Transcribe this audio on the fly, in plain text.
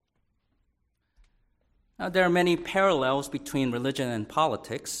Now, there are many parallels between religion and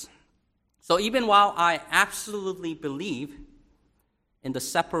politics. So even while I absolutely believe in the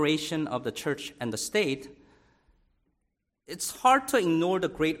separation of the church and the state, it's hard to ignore the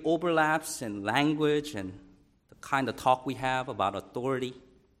great overlaps in language and the kind of talk we have about authority.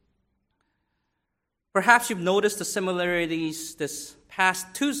 Perhaps you've noticed the similarities this past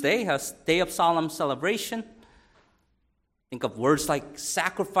Tuesday, a day of solemn celebration. Think of words like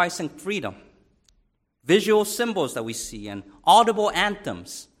sacrifice and freedom, visual symbols that we see, and audible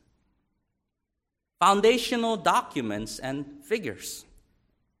anthems, foundational documents and figures.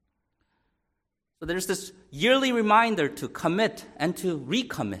 So there's this yearly reminder to commit and to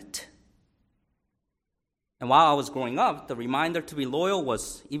recommit. And while I was growing up, the reminder to be loyal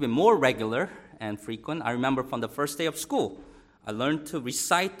was even more regular and frequent. I remember from the first day of school, I learned to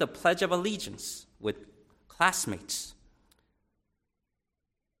recite the Pledge of Allegiance with classmates.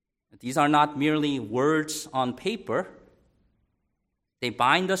 These are not merely words on paper. They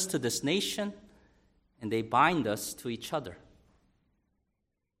bind us to this nation, and they bind us to each other.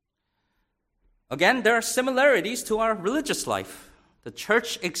 Again, there are similarities to our religious life. The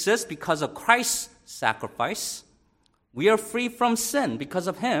church exists because of Christ's sacrifice. We are free from sin because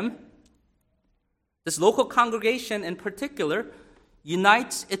of Him. This local congregation in particular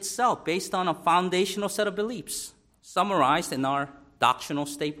unites itself based on a foundational set of beliefs summarized in our doctrinal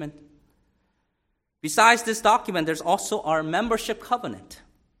statement. Besides this document, there's also our membership covenant.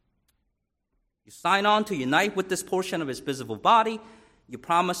 You sign on to unite with this portion of His visible body. You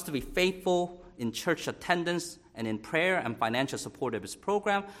promise to be faithful in church attendance and in prayer and financial support of His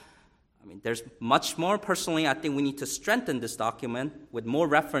program. There's much more. Personally, I think we need to strengthen this document with more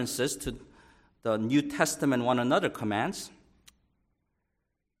references to the New Testament one another commands.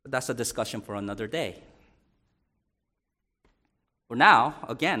 But that's a discussion for another day. For now,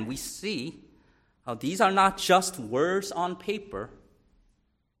 again, we see how these are not just words on paper.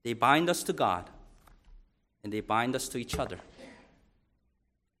 They bind us to God, and they bind us to each other.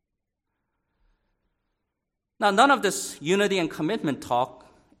 Now, none of this unity and commitment talk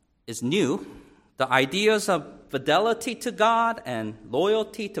is new. The ideas of fidelity to God and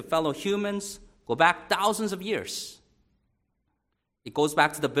loyalty to fellow humans go back thousands of years. It goes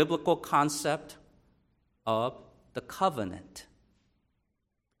back to the biblical concept of the covenant.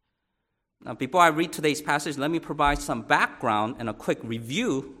 Now, before I read today's passage, let me provide some background and a quick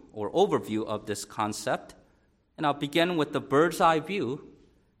review or overview of this concept. And I'll begin with the bird's eye view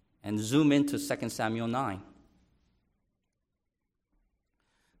and zoom into 2 Samuel 9.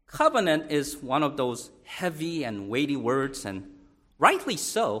 Covenant is one of those heavy and weighty words, and rightly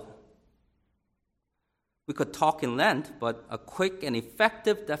so. We could talk in length, but a quick and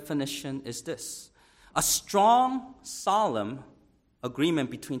effective definition is this: a strong, solemn agreement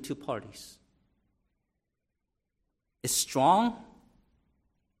between two parties. A strong,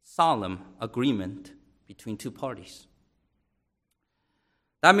 solemn agreement between two parties.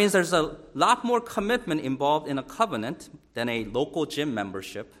 That means there's a lot more commitment involved in a covenant than a local gym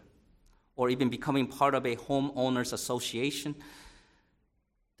membership or even becoming part of a homeowners association.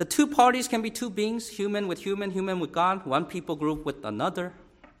 The two parties can be two beings, human with human, human with God, one people group with another.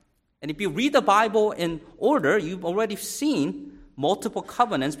 And if you read the Bible in order, you've already seen multiple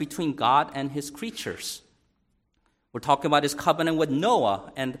covenants between God and His creatures. We're talking about His covenant with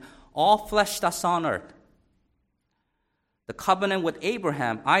Noah and all flesh that's on earth. The covenant with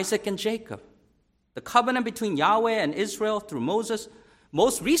Abraham, Isaac, and Jacob. The covenant between Yahweh and Israel through Moses.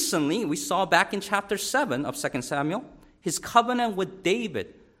 Most recently, we saw back in chapter 7 of 2 Samuel, His covenant with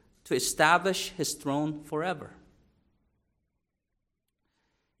David to establish His throne forever.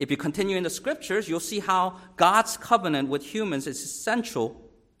 If you continue in the scriptures, you'll see how God's covenant with humans is essential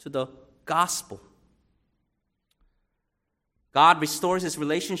to the gospel. God restores His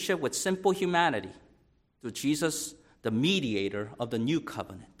relationship with simple humanity through Jesus, the mediator of the new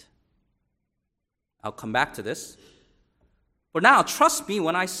covenant. I'll come back to this. For now, trust me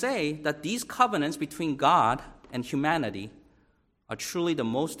when I say that these covenants between God and humanity are truly the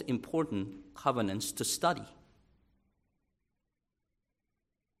most important covenants to study.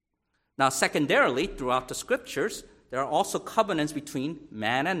 Now, secondarily, throughout the scriptures, there are also covenants between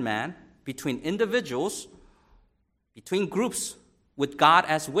man and man, between individuals, between groups with God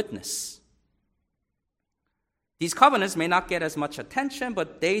as witness. These covenants may not get as much attention,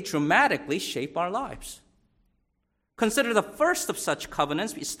 but they dramatically shape our lives. Consider the first of such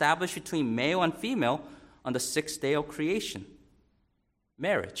covenants established between male and female on the sixth day of creation: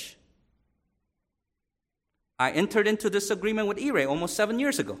 marriage. I entered into this agreement with Ire almost 7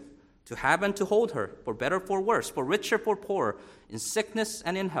 years ago, to have and to hold her, for better, for worse, for richer, for poorer, in sickness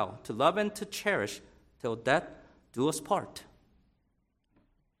and in health, to love and to cherish, till death do us part.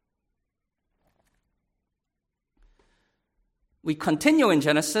 We continue in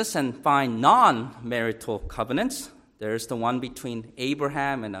Genesis and find non-marital covenants. There's the one between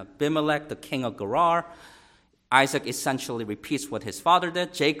Abraham and Abimelech, the king of Gerar. Isaac essentially repeats what his father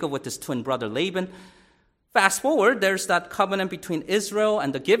did, Jacob with his twin brother Laban. Fast forward, there's that covenant between Israel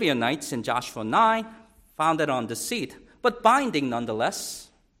and the Gibeonites in Joshua 9, founded on deceit, but binding nonetheless.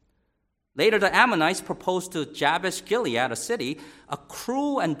 Later, the Ammonites proposed to Jabesh Gilead, a city, a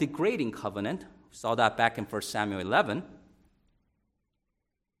cruel and degrading covenant. We saw that back in 1 Samuel 11.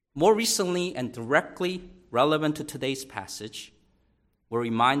 More recently and directly relevant to today's passage, we're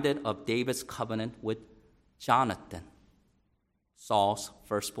reminded of David's covenant with Jonathan, Saul's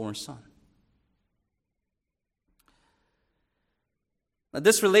firstborn son. Now,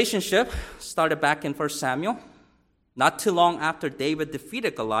 this relationship started back in 1 Samuel. Not too long after David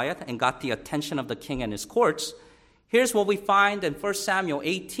defeated Goliath and got the attention of the king and his courts, here's what we find in 1 Samuel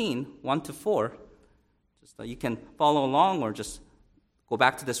 18, 1-4. Just so you can follow along or just go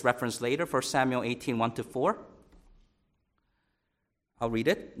back to this reference later, 1 Samuel 18, 1-4. I'll read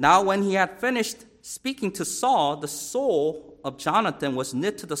it. Now when he had finished speaking to Saul, the soul of Jonathan was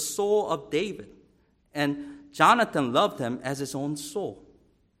knit to the soul of David, and Jonathan loved him as his own soul.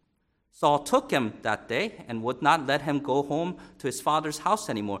 Saul took him that day and would not let him go home to his father's house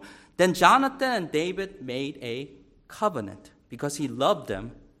anymore. Then Jonathan and David made a covenant because he loved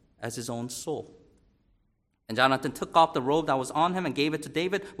them as his own soul. And Jonathan took off the robe that was on him and gave it to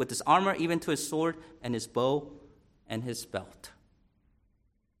David with his armor, even to his sword and his bow and his belt.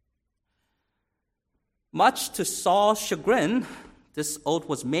 Much to Saul's chagrin, this oath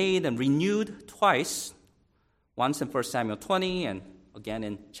was made and renewed twice, once in 1 Samuel 20 and again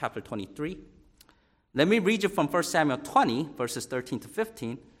in chapter 23. Let me read you from 1 Samuel 20, verses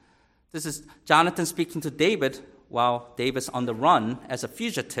 13-15. This is Jonathan speaking to David while David's on the run as a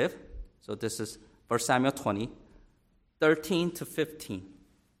fugitive. So this is 1 Samuel 20, 13-15.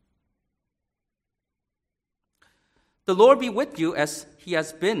 The Lord be with you as he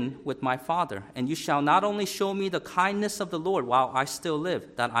has been with my father, and you shall not only show me the kindness of the Lord while I still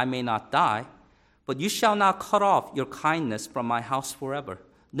live, that I may not die, but you shall not cut off your kindness from my house forever.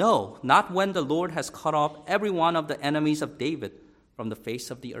 No, not when the Lord has cut off every one of the enemies of David from the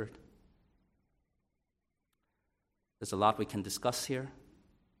face of the earth. There's a lot we can discuss here.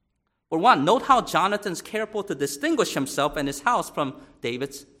 For one, note how Jonathan's careful to distinguish himself and his house from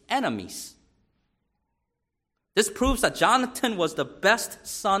David's enemies. This proves that Jonathan was the best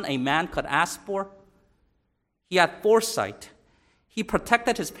son a man could ask for. He had foresight. He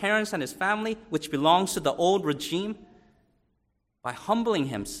protected his parents and his family, which belongs to the old regime, by humbling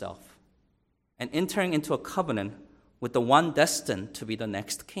himself and entering into a covenant with the one destined to be the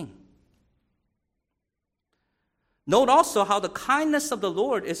next king. Note also how the kindness of the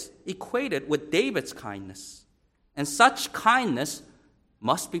Lord is equated with David's kindness, and such kindness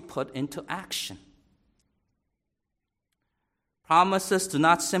must be put into action. Promises do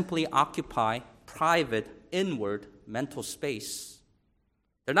not simply occupy private, inward mental space.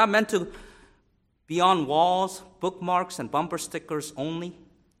 They're not meant to be on walls, bookmarks, and bumper stickers only.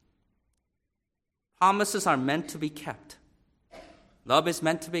 Promises are meant to be kept. Love is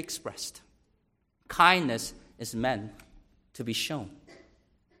meant to be expressed. Kindness is meant to be shown.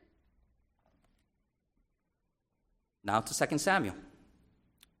 Now to 2 Samuel.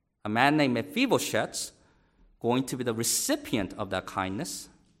 A man named Mephibosheth going to be the recipient of that kindness.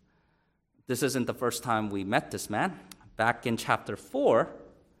 This isn't the first time we met this man. Back in chapter 4,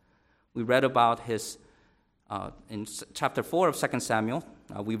 we read about his, in chapter 4 of 2 Samuel,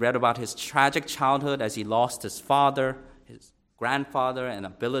 we read about his tragic childhood as he lost his father, his grandfather, and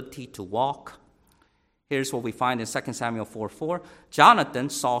ability to walk. Here's what we find in 2 Samuel 4:4. Jonathan,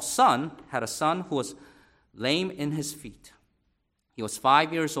 Saul's son, had a son who was lame in his feet. He was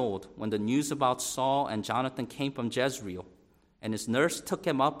 5 years old when the news about Saul and Jonathan came from Jezreel, and his nurse took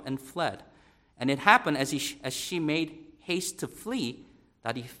him up and fled. And it happened as she made haste to flee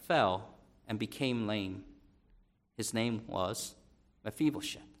that he fell and became lame. His name was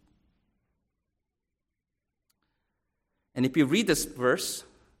Mephibosheth. And if you read this verse,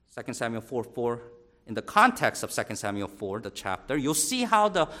 2 Samuel 4:4, in the context of 2 Samuel 4, the chapter, you'll see how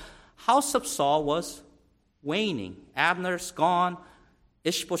the house of Saul was waning. Abner's gone,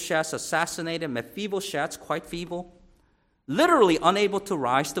 Ishbosheth assassinated, Mephibosheth's quite feeble, literally unable to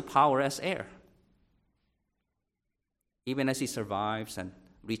rise to power as heir, even as he survives and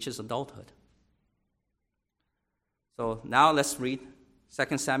reaches adulthood. So now let's read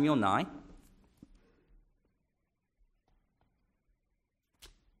 2 Samuel 9.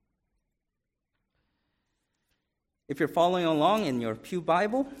 If you're following along in your Pew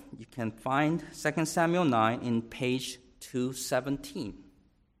Bible, you can find 2 Samuel 9 in page 217.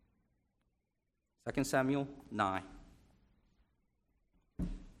 2 Samuel 9.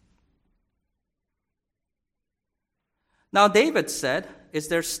 Now David said, "Is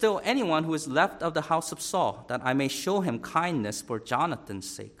there still anyone who is left of the house of Saul, that I may show him kindness for Jonathan's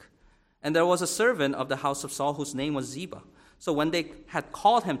sake?" And there was a servant of the house of Saul whose name was Ziba. So when they had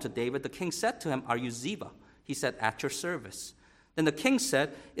called him to David, the king said to him, "Are you Ziba?" He said, "At your service." Then the king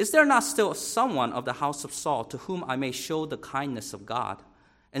said, "Is there not still someone of the house of Saul to whom I may show the kindness of God?"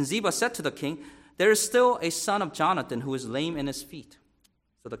 And Ziba said to the king, "There is still a son of Jonathan who is lame in his feet."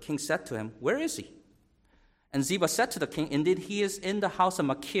 So the king said to him, "Where is he?" And Ziba said to the king, "Indeed, he is in the house of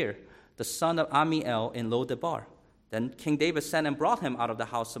Machir, the son of Ammiel in Lo-debar." Then King David sent and brought him out of the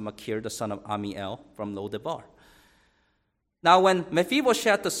house of Machir, the son of Ammiel, from Lo-debar. Now when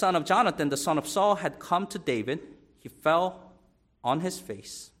Mephibosheth, the son of Jonathan, the son of Saul, had come to David, he fell on his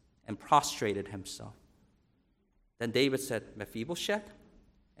face and prostrated himself. Then David said, "Mephibosheth?"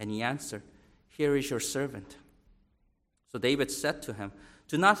 And he answered, "Here is your servant." So David said to him,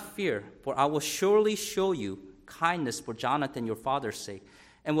 "Do not fear, for I will surely show you kindness for Jonathan your father's sake,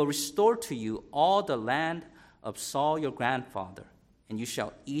 and will restore to you all the land of Saul your grandfather, and you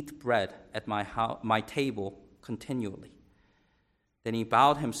shall eat bread at my table continually." Then he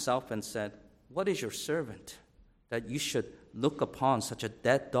bowed himself and said, "What is your servant, that you should look upon such a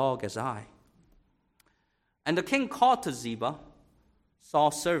dead dog as I?" And the king called to Ziba,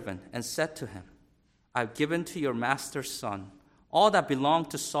 Saul's servant, and said to him, "I have given to your master's son all that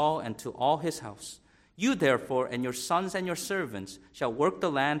belonged to Saul and to all his house. You therefore and your sons and your servants shall work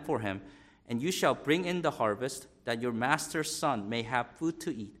the land for him, and you shall bring in the harvest, that your master's son may have food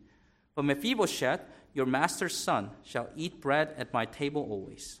to eat. But Mephibosheth, your master's son, shall eat bread at my table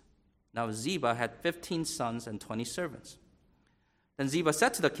always." Now Ziba had 15 sons and 20 servants. Then Ziba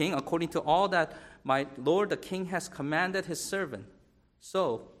said to the king, "According to all that my lord the king has commanded his servant,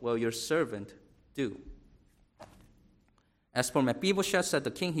 so will your servant do." As for Mephibosheth, said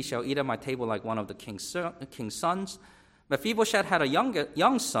the king, "He shall eat at my table like one of the king's sons." Mephibosheth had a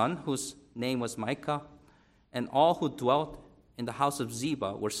young son whose name was Micah, and all who dwelt in the house of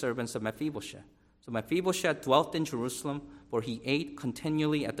Ziba were servants of Mephibosheth. So Mephibosheth dwelt in Jerusalem, for he ate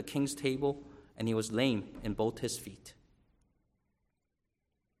continually at the king's table, and he was lame in both his feet.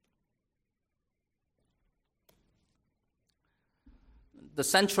 The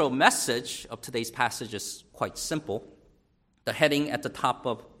central message of today's passage is quite simple. The heading at the top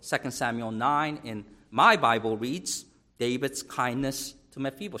of 2 Samuel 9 in my Bible reads, "David's kindness to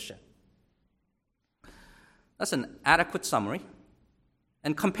Mephibosheth." That's an adequate summary.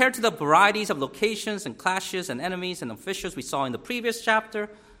 And compared to the varieties of locations and clashes and enemies and officials we saw in the previous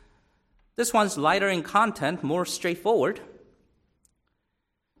chapter, this one's lighter in content, more straightforward.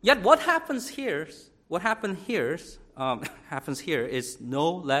 Yet what happens here is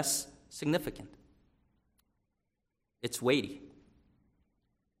no less significant. It's weighty.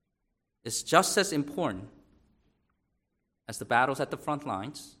 It's just as important as the battles at the front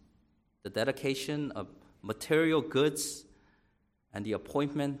lines, the dedication of material goods, and the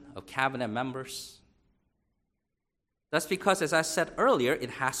appointment of cabinet members. That's because, as I said earlier, it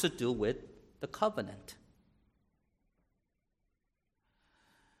has to do with the covenant.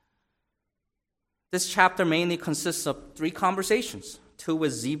 This chapter mainly consists of 3 conversations, 2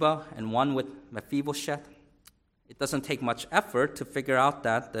 with Ziba and 1 with Mephibosheth. It doesn't take much effort to figure out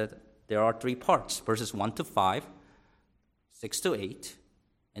that there are 3 parts, verses 1 to 5, 6 to 8,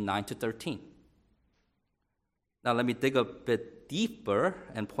 and 9 to 13. Now let me dig a bit deeper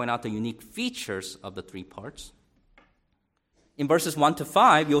and point out the unique features of the 3 parts. In verses 1 to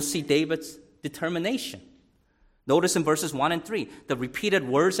 5, you'll see David's determination. Notice in verses 1 and 3, the repeated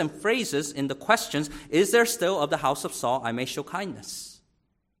words and phrases in the questions, "Is there still of the house of Saul I may show kindness?"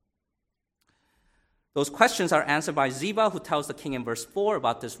 Those questions are answered by Ziba, who tells the king in verse 4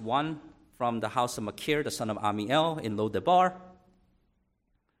 about this one from the house of Machir, the son of Ammiel, in Lo-debar.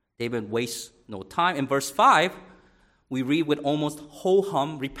 David wastes no time. In verse 5, we read with almost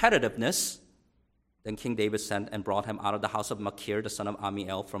ho-hum repetitiveness, "Then King David sent and brought him out of the house of Machir, the son of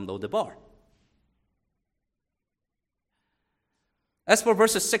Ammiel, from Lo-debar." As for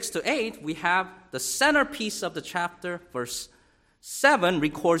verses 6 to 8, we have the centerpiece of the chapter. Verse 7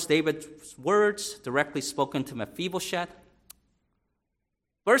 records David's words directly spoken to Mephibosheth.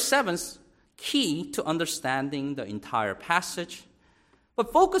 Verse 7's key to understanding the entire passage.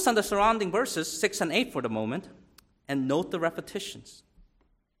 But focus on the surrounding verses 6 and 8 for the moment, and note the repetitions.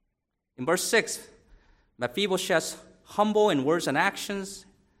 In verse 6, Mephibosheth's humble in words and actions,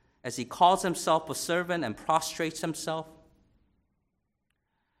 as he calls himself a servant and prostrates himself.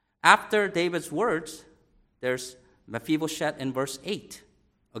 After David's words, there's Mephibosheth in verse 8,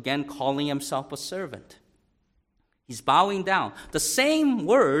 again calling himself a servant. He's bowing down. The same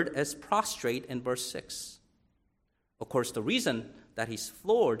word as prostrate in verse 6. Of course, the reason that he's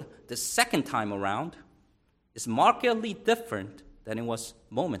floored the second time around is markedly different than it was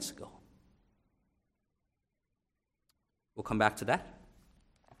moments ago. We'll come back to that.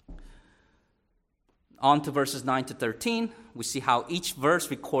 On to verses 9 to 13, we see how each verse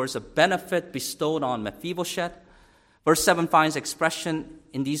records a benefit bestowed on Mephibosheth. Verse 7 finds expression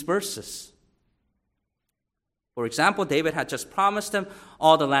in these verses. For example, David had just promised him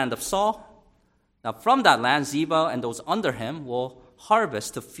all the land of Saul. Now from that land, Ziba and those under him will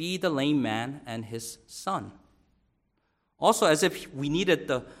harvest to feed the lame man and his son. Also, as if we needed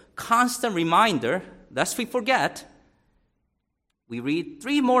the constant reminder, lest we forget, we read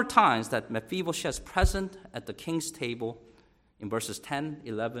 3 more times that Mephibosheth is present at the king's table in verses 10,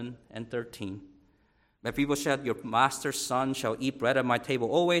 11, and 13. Mephibosheth, your master's son, shall eat bread at my table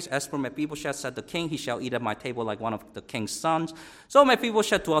always. As for Mephibosheth, said the king, he shall eat at my table like one of the king's sons. So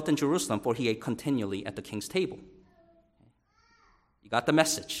Mephibosheth dwelt in Jerusalem, for he ate continually at the king's table. You got the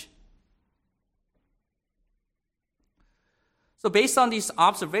message. So based on these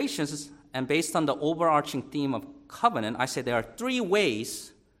observations and based on the overarching theme of covenant, I say there are 3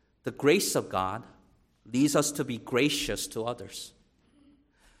 ways the grace of God leads us to be gracious to others.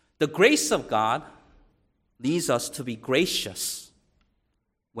 The grace of God leads us to be gracious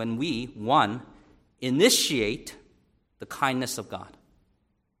when we, 1, initiate the kindness of God.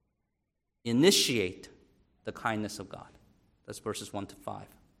 Initiate the kindness of God. That's verses 1 to 5.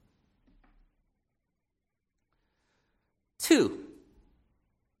 2,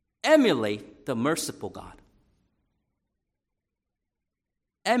 emulate the merciful God.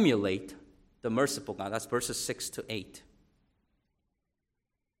 Emulate the merciful God. That's verses 6 to 8.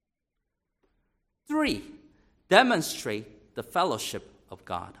 3, demonstrate the fellowship of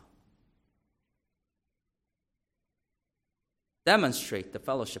God. Demonstrate the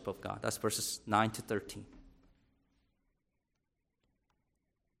fellowship of God. That's verses 9 to 13.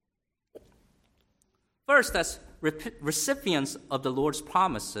 First, as recipients of the Lord's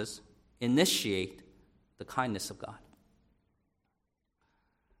promises, initiate the kindness of God.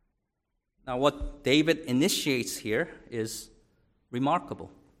 Now, what David initiates here is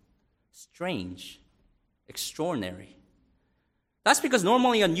remarkable, strange, extraordinary. That's because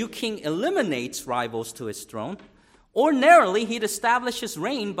normally a new king eliminates rivals to his throne. Ordinarily, he'd establish his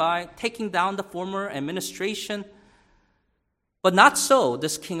reign by taking down the former administration. But not so,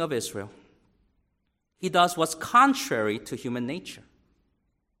 this king of Israel. He does what's contrary to human nature.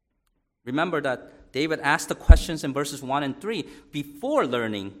 Remember that David asked the questions in verses 1 and 3 before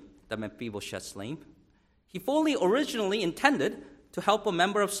learning that Mephibosheth's lame. He fully originally intended to help a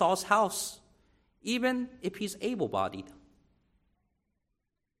member of Saul's house, even if he's able-bodied.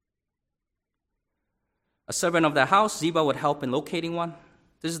 A servant of the house, Ziba, would help in locating one.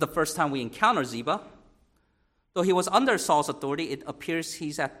 This is the first time we encounter Ziba. Though he was under Saul's authority, it appears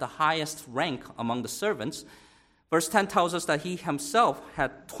he's at the highest rank among the servants. Verse 10 tells us that he himself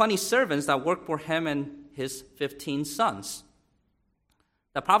had 20 servants that worked for him and his 15 sons.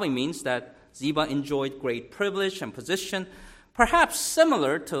 That probably means that Ziba enjoyed great privilege and position, perhaps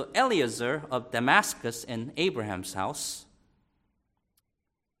similar to Eliezer of Damascus in Abraham's house.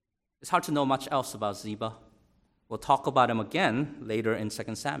 It's hard to know much else about Ziba. We'll talk about him again later in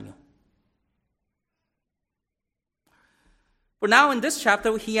 2 Samuel. For now, in this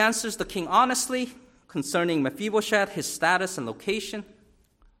chapter, he answers the king honestly concerning Mephibosheth, his status and location.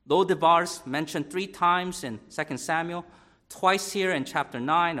 Lo-debar's mentioned 3 times in 2 Samuel, twice here in chapter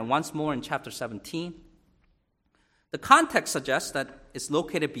 9, and once more in chapter 17. The context suggests that it's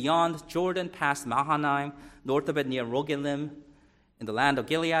located beyond Jordan, past Mahanaim, north of it near Rogelim, in the land of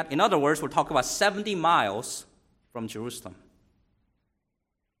Gilead. In other words, we're talking about 70 miles from Jerusalem.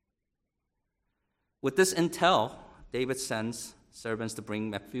 With this intel, David sends servants to bring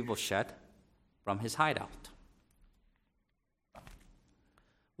Mephibosheth from his hideout.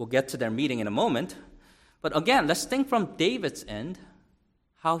 We'll get to their meeting in a moment. But again, let's think from David's end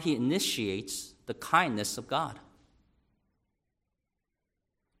how he initiates the kindness of God.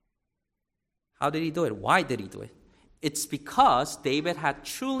 How did he do it? Why did he do it? It's because David had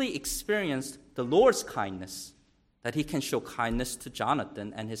truly experienced the Lord's kindness that he can show kindness to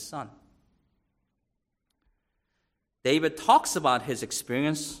Jonathan and his son. David talks about his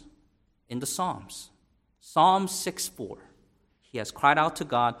experience in the Psalms. Psalm 6:4. He has cried out to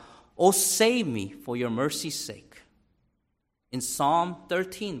God, "Oh, save me for your mercy's sake." In Psalm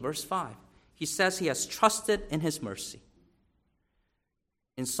 13, verse 5, he says he has trusted in his mercy.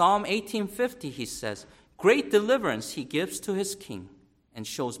 In Psalm 18:50, he says, great deliverance he gives to his king and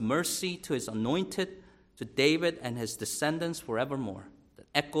shows mercy to his anointed, to David and his descendants forevermore. The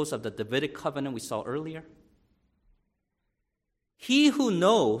echoes of the Davidic covenant we saw earlier. He who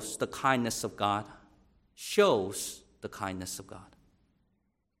knows the kindness of God shows the kindness of God.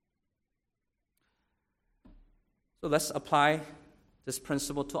 So let's apply this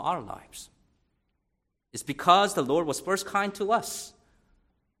principle to our lives. It's because the Lord was first kind to us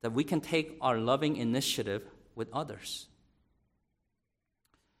that we can take our loving initiative with others.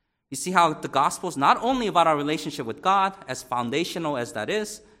 You see how the gospel is not only about our relationship with God, as foundational as that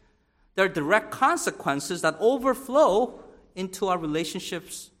is, there are direct consequences that overflow into our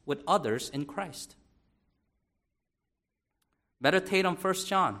relationships with others in Christ. Meditate on 1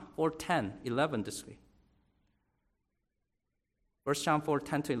 John 4:10, 11 this week. 1 John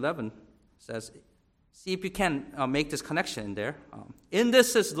 4:10 to 11 says, see if you can make this connection in there. In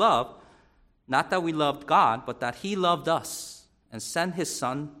this is love, not that we loved God, but that he loved us and sent his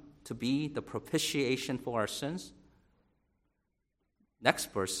Son to be the propitiation for our sins.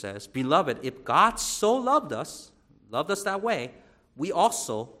 Next verse says, beloved, if God so loved us that way, we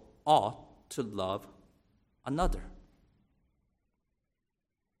also ought to love another.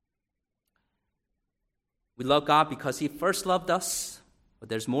 We love God because he first loved us, but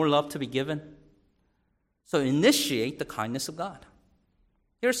there's more love to be given. So initiate the kindness of God.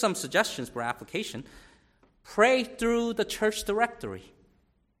 Here are some suggestions for application. Pray through the church directory.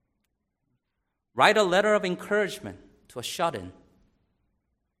 Write a letter of encouragement to a shut-in.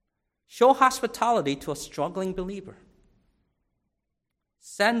 Show hospitality to a struggling believer.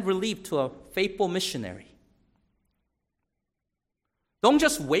 Send relief to a faithful missionary. Don't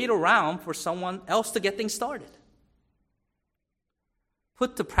just wait around for someone else to get things started.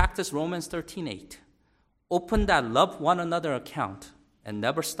 Put to practice Romans 13:8. Open that love one another account and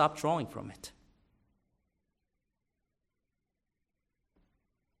never stop drawing from it.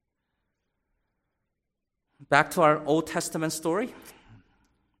 Back to our Old Testament story.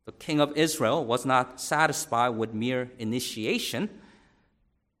 The king of Israel was not satisfied with mere initiation.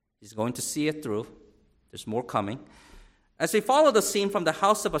 He's going to see it through. There's more coming. As we follow the scene from the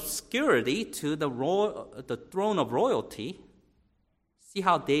house of obscurity to the throne of royalty, see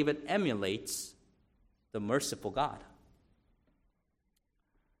how David emulates the merciful God.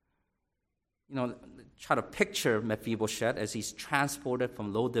 Try to picture Mephibosheth as he's transported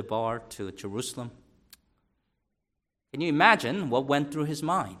from Lo-debar to Jerusalem. Can you imagine what went through his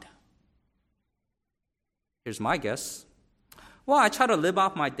mind? Here's my guess. Well, I try to live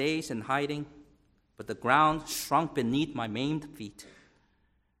out my days in hiding, but the ground shrunk beneath my maimed feet.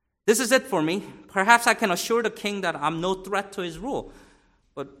 This is it for me. Perhaps I can assure the king that I'm no threat to his rule.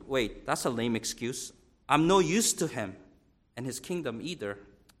 But wait, that's a lame excuse. I'm no use to him and his kingdom either.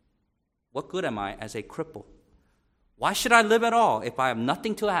 What good am I as a cripple? Why should I live at all if I have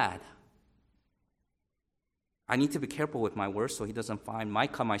nothing to add? I need to be careful with my words so he doesn't find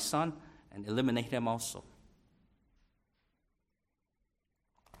Micah, my son, and eliminate him also.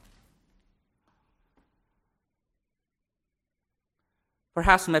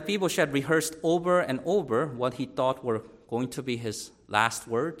 Perhaps Mephibosheth rehearsed over and over what he thought were going to be his last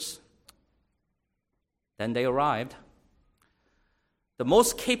words. Then they arrived. The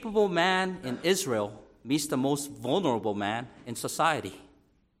most capable man in Israel meets the most vulnerable man in society.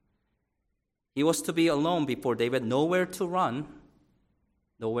 He was to be alone before David, nowhere to run,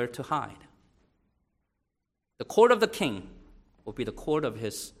 nowhere to hide. The court of the king will be the court of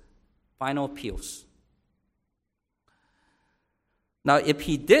his final appeals. Now, if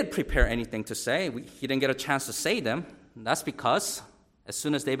he did prepare anything to say, he didn't get a chance to say them. That's because as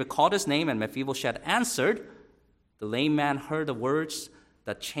soon as David called his name and Mephibosheth answered, the lame man heard the words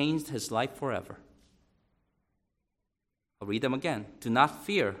that changed his life forever. I'll read them again. Do not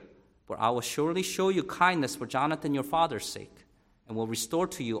fear, for I will surely show you kindness for Jonathan your father's sake, and will restore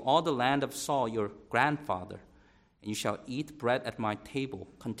to you all the land of Saul your grandfather, and you shall eat bread at my table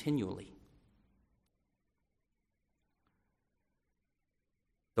continually.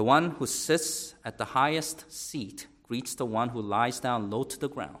 The one who sits at the highest seat greets the one who lies down low to the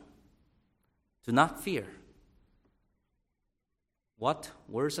ground. Do not fear. What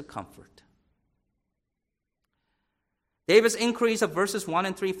words of comfort. David's inquiries of verses 1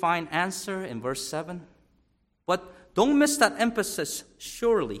 and 3 find answer in verse 7. But don't miss that emphasis,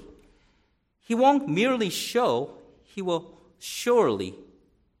 surely. He won't merely show, he will surely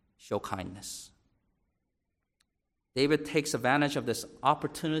show kindness. David takes advantage of this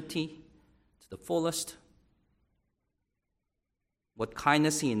opportunity to the fullest. What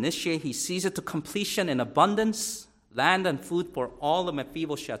kindness he initiates, he sees it to completion in abundance, land and food for all of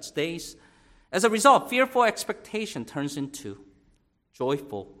Mephibosheth's days. As a result, fearful expectation turns into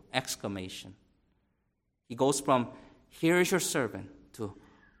joyful exclamation. He goes from, "Here is your servant," to,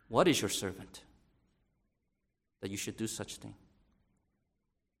 "What is your servant that you should do such thing?"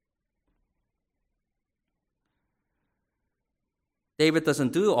 David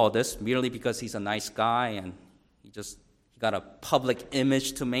doesn't do all this merely because he's a nice guy and he got a public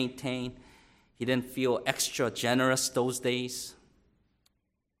image to maintain. He didn't feel extra generous those days.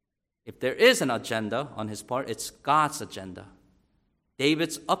 If there is an agenda on his part, it's God's agenda.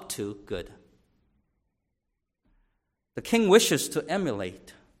 David's up to good. The king wishes to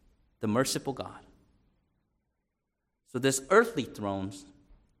emulate the merciful God. So this earthly throne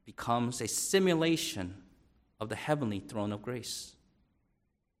becomes a simulation of the heavenly throne of grace.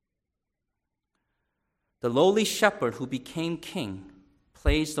 The lowly shepherd who became king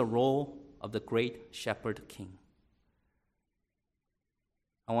plays the role of the great shepherd king.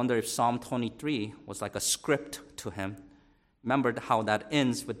 I wonder if Psalm 23 was like a script to him. Remember how that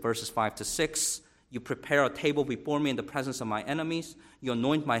ends with verses 5 to 6. You prepare a table before me in the presence of my enemies. You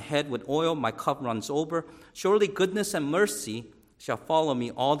anoint my head with oil. My cup runs over. Surely goodness and mercy shall follow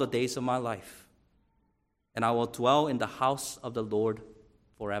me all the days of my life, and I will dwell in the house of the Lord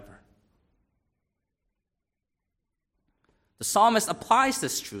forever. The psalmist applies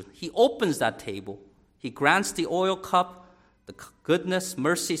this truth. He opens that table. He grants the oil cup, the goodness,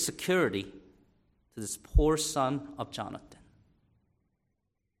 mercy, security to this poor son of Jonathan.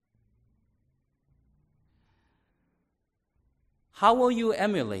 How will you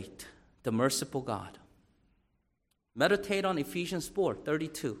emulate the merciful God? Meditate on Ephesians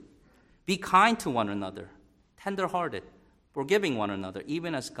 4:32. Be kind to one another, tender-hearted, forgiving one another,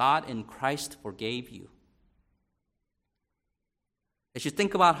 even as God in Christ forgave you. As you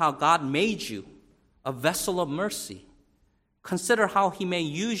think about how God made you a vessel of mercy, consider how he may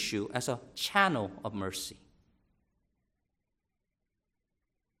use you as a channel of mercy.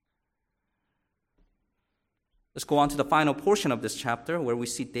 Let's go on to the final portion of this chapter where we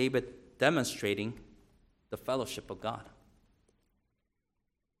see David demonstrating the fellowship of God.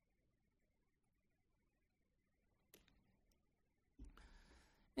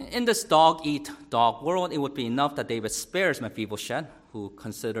 In this dog-eat-dog world, it would be enough that David spares Mephibosheth, who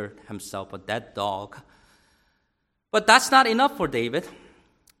considered himself a dead dog. But that's not enough for David.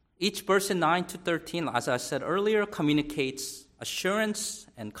 Each verse in 9 to 13, as I said earlier, communicates assurance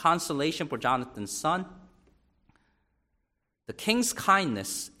and consolation for Jonathan's son. The king's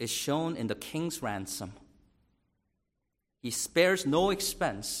kindness is shown in the king's ransom. He spares no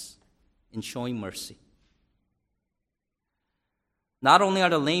expense in showing mercy. Not only are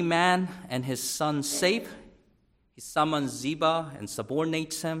the lame man and his son safe, he summons Ziba and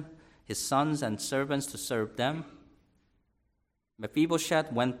subordinates him, his sons and servants, to serve them.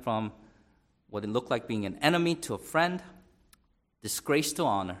 Mephibosheth went from what it looked like being an enemy to a friend, disgrace to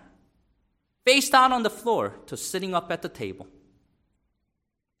honor, face down on the floor to sitting up at the table.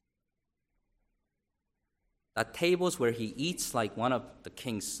 That table is where he eats like one of the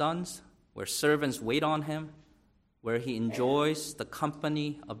king's sons, where servants wait on him, where he enjoys the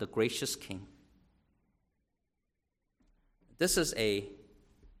company of the gracious king. This is a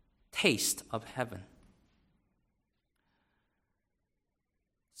taste of heaven.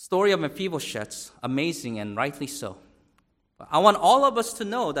 Story of Mephibosheth's amazing and rightly so. But I want all of us to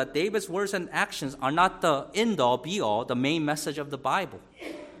know that David's words and actions are not the end-all, be-all, the main message of the Bible.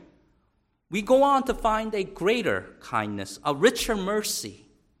 We go on to find a greater kindness, a richer mercy,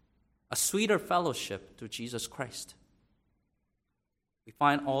 a sweeter fellowship through Jesus Christ. We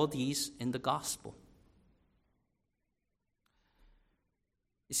find all these in the gospel.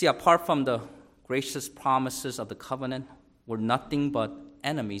 You see, apart from the gracious promises of the covenant, we're nothing but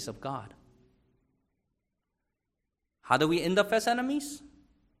enemies of God. How do we end up as enemies?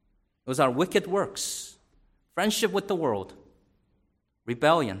 It was our wicked works, friendship with the world,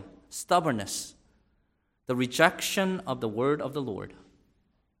 rebellion, stubbornness, the rejection of the word of the Lord.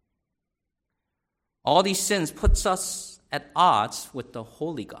 All these sins puts us at odds with the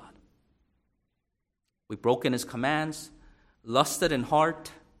holy God. We've broken his commands, lusted in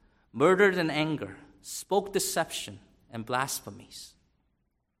heart, murdered in anger, spoke deception and blasphemies.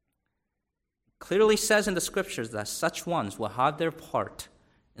 It clearly says in the scriptures that such ones will have their part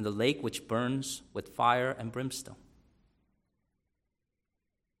in the lake which burns with fire and brimstone.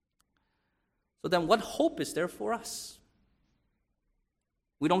 So then what hope is there for us?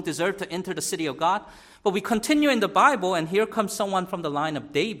 We don't deserve to enter the city of God, but we continue in the Bible, and here comes someone from the line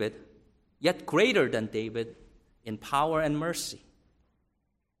of David, yet greater than David in power and mercy.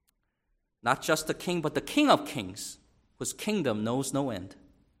 Not just the King, but the King of Kings, whose kingdom knows no end.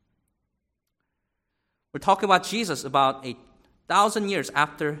 We're talking about Jesus about 1,000 years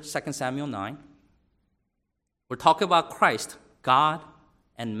after 2 Samuel 9. We're talking about Christ, God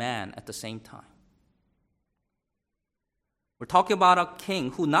and man at the same time. We're talking about a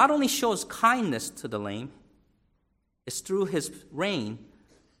king who not only shows kindness to the lame, it's through his reign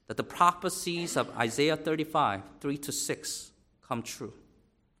that the prophecies of Isaiah 35, 3-6 come true.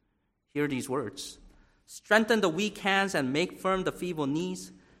 Hear these words. Strengthen the weak hands and make firm the feeble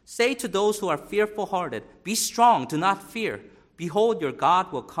knees. Say to those who are fearful-hearted, be strong, do not fear. Behold, your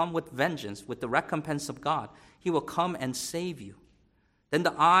God will come with vengeance, with the recompense of God. He will come and save you. Then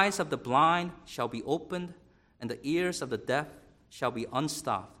the eyes of the blind shall be opened, and the ears of the deaf shall be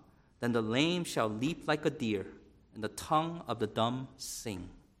unstopped. Then the lame shall leap like a deer, and the tongue of the dumb sing.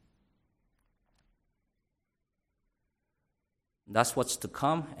 That's what's to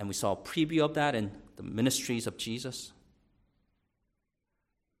come, and we saw a preview of that in the ministries of Jesus.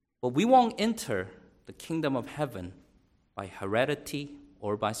 But we won't enter the kingdom of heaven by heredity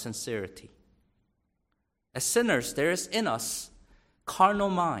or by sincerity. As sinners, there is in us carnal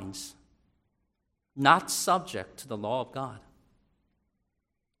minds, not subject to the law of God.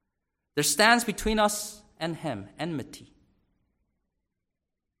 There stands between us and him enmity.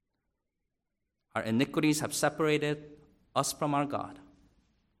 Our iniquities have separated us from our God.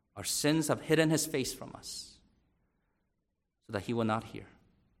 Our sins have hidden his face from us so that he will not hear.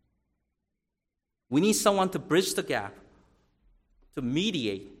 We need someone to bridge the gap, to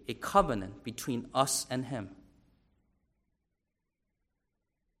mediate a covenant between us and him.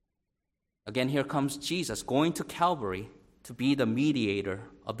 Again, here comes Jesus going to Calvary to be the mediator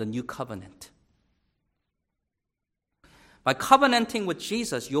of the new covenant. By covenanting with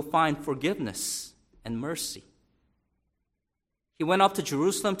Jesus, you'll find forgiveness and mercy. He went up to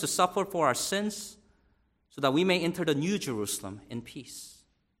Jerusalem to suffer for our sins so that we may enter the new Jerusalem in peace.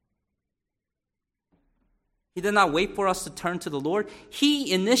 He did not wait for us to turn to the Lord.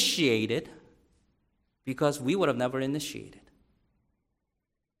 He initiated because we would have never initiated.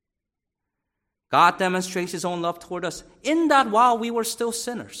 God demonstrates his own love toward us in that while we were still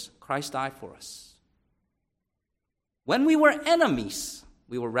sinners, Christ died for us. When we were enemies,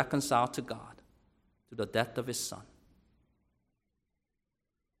 we were reconciled to God through the death of his Son.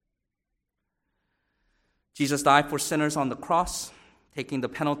 Jesus died for sinners on the cross, taking the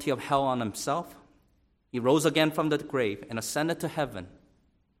penalty of hell on himself. He rose again from the grave and ascended to heaven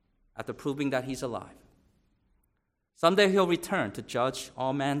after proving that he's alive. Someday he'll return to judge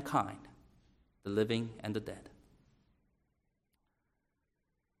all mankind, the living and the dead.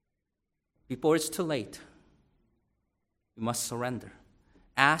 Before it's too late, you must surrender.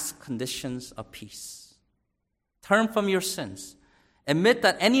 Ask conditions of peace. Turn from your sins. Admit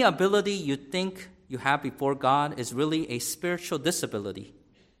that any ability you think you have before God is really a spiritual disability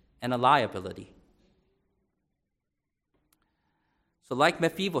and a liability. So like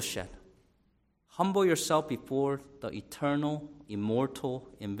Mephibosheth, humble yourself before the eternal, immortal,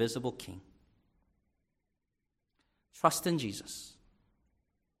 invisible King. Trust in Jesus.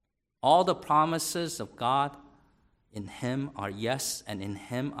 All the promises of God in him are yes, and in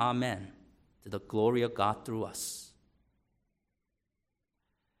him amen, to the glory of God through us.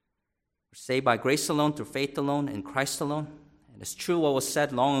 We're saved by grace alone, through faith alone, in Christ alone. And it's true what was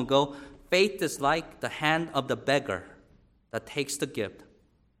said long ago, faith is like the hand of the beggar that takes the gift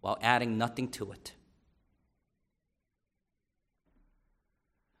while adding nothing to it.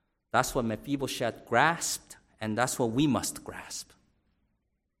 That's what Mephibosheth grasped, and that's what we must grasp.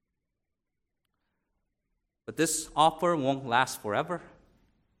 But this offer won't last forever.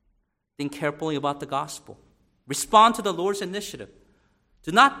 Think carefully about the gospel. Respond to the Lord's initiative.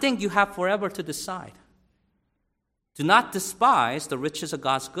 Do not think you have forever to decide. Do not despise the riches of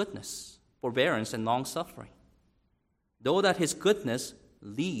God's goodness, forbearance, and long-suffering. Know that his goodness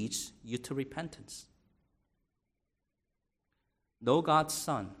leads you to repentance. Know God's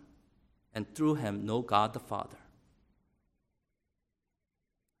Son, and through him know God the Father.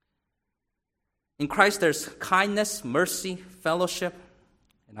 In Christ there's kindness, mercy, fellowship,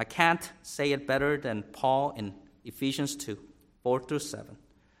 and I can't say it better than Paul in Ephesians 2, 4-7.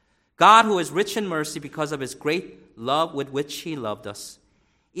 God, who is rich in mercy because of his great love with which he loved us,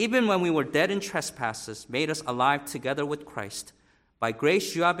 even when we were dead in trespasses, made us alive together with Christ. By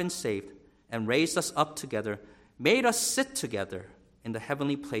grace you have been saved, and raised us up together, made us sit together in the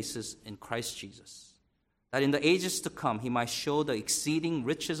heavenly places in Christ Jesus, that in the ages to come he might show the exceeding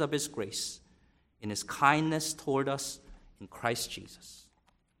riches of his grace in his kindness toward us in Christ Jesus.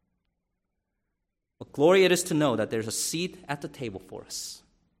 What glory it is to know that there's a seat at the table for us.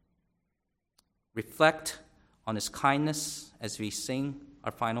 reflect on his kindness as we sing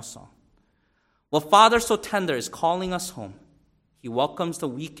our final song. Well, Father so tender is calling us home. He welcomes the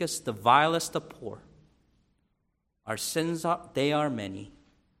weakest, the vilest, the poor. Our sins they are many.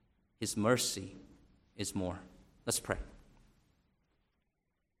 His mercy is more. Let's pray.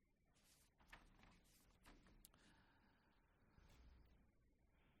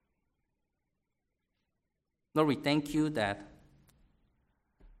 Lord, we thank you that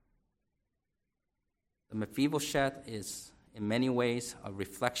the Mephibosheth is in many ways a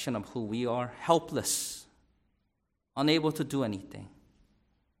reflection of who we are, helpless, unable to do anything,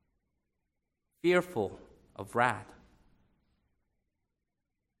 fearful of wrath.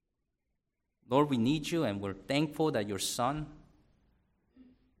 Lord, we need you, and we're thankful that your Son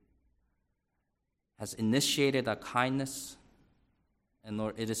has initiated that kindness. And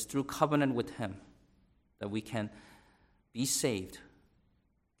Lord, it is through covenant with him that we can be saved,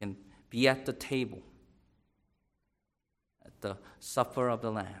 can be at the table, at the supper of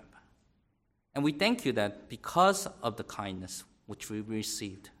the Lamb. And we thank you that because of the kindness which we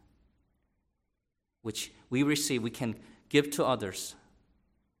received, we can give to others.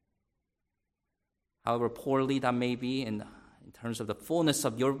 However poorly that may be in terms of the fullness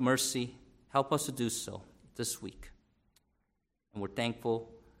of your mercy, help us to do so this week. And we're thankful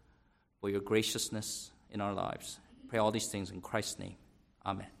for your graciousness in our lives. Pray all these things in Christ's name.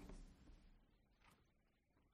 Amen.